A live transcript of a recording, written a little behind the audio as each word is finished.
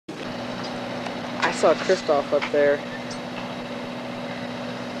saw Christoph up there.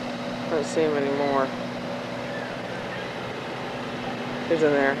 I don't see him anymore. Who's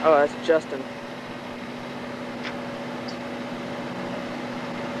in there? Oh, that's Justin.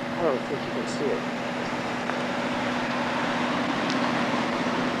 I don't think you can see it.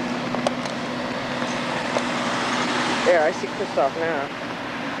 There, I see Christoph now.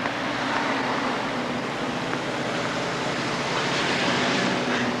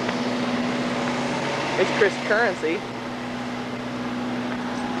 It's Chris Currency.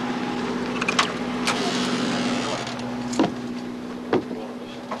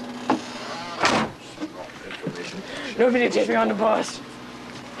 Nobody take me on the bus.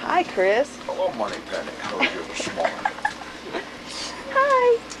 Hi, Chris. Hello, Money Penny. How are you this morning?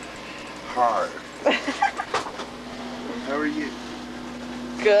 Hi. Hi. How are you?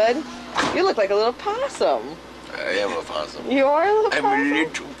 Good. You look like a little possum. I am a possum. You are a little I'm possum? a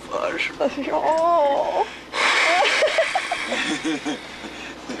little possum. Oh.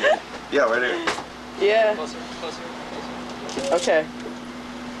 Yeah, right here. Yeah. Closer. Okay.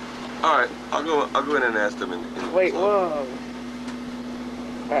 All right, I'll go in and ask them. Wait, whoa.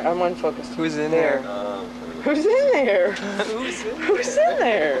 Alright, I'm unfocused. Who's in there? Who's in there? Who's in Who's in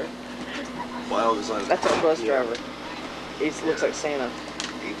there? Wild is on. That's our bus driver. He looks like Santa.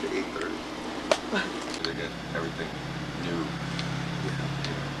 8 to 8:30. They get everything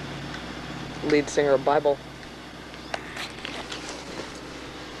new. Lead singer of Bible.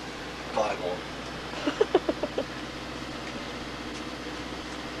 Bible.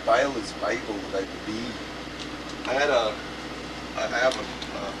 Bible is Bible, like B. I have an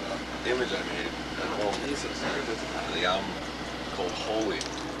image I made at home. The album called Holy.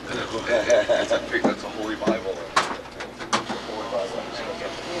 That's a Holy Bible.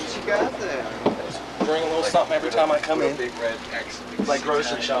 What you got there? Bring a little something every time I come in. Big red X. Like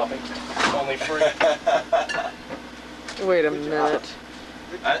grocery shopping. Only free. Wait a minute.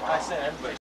 I sent everybody.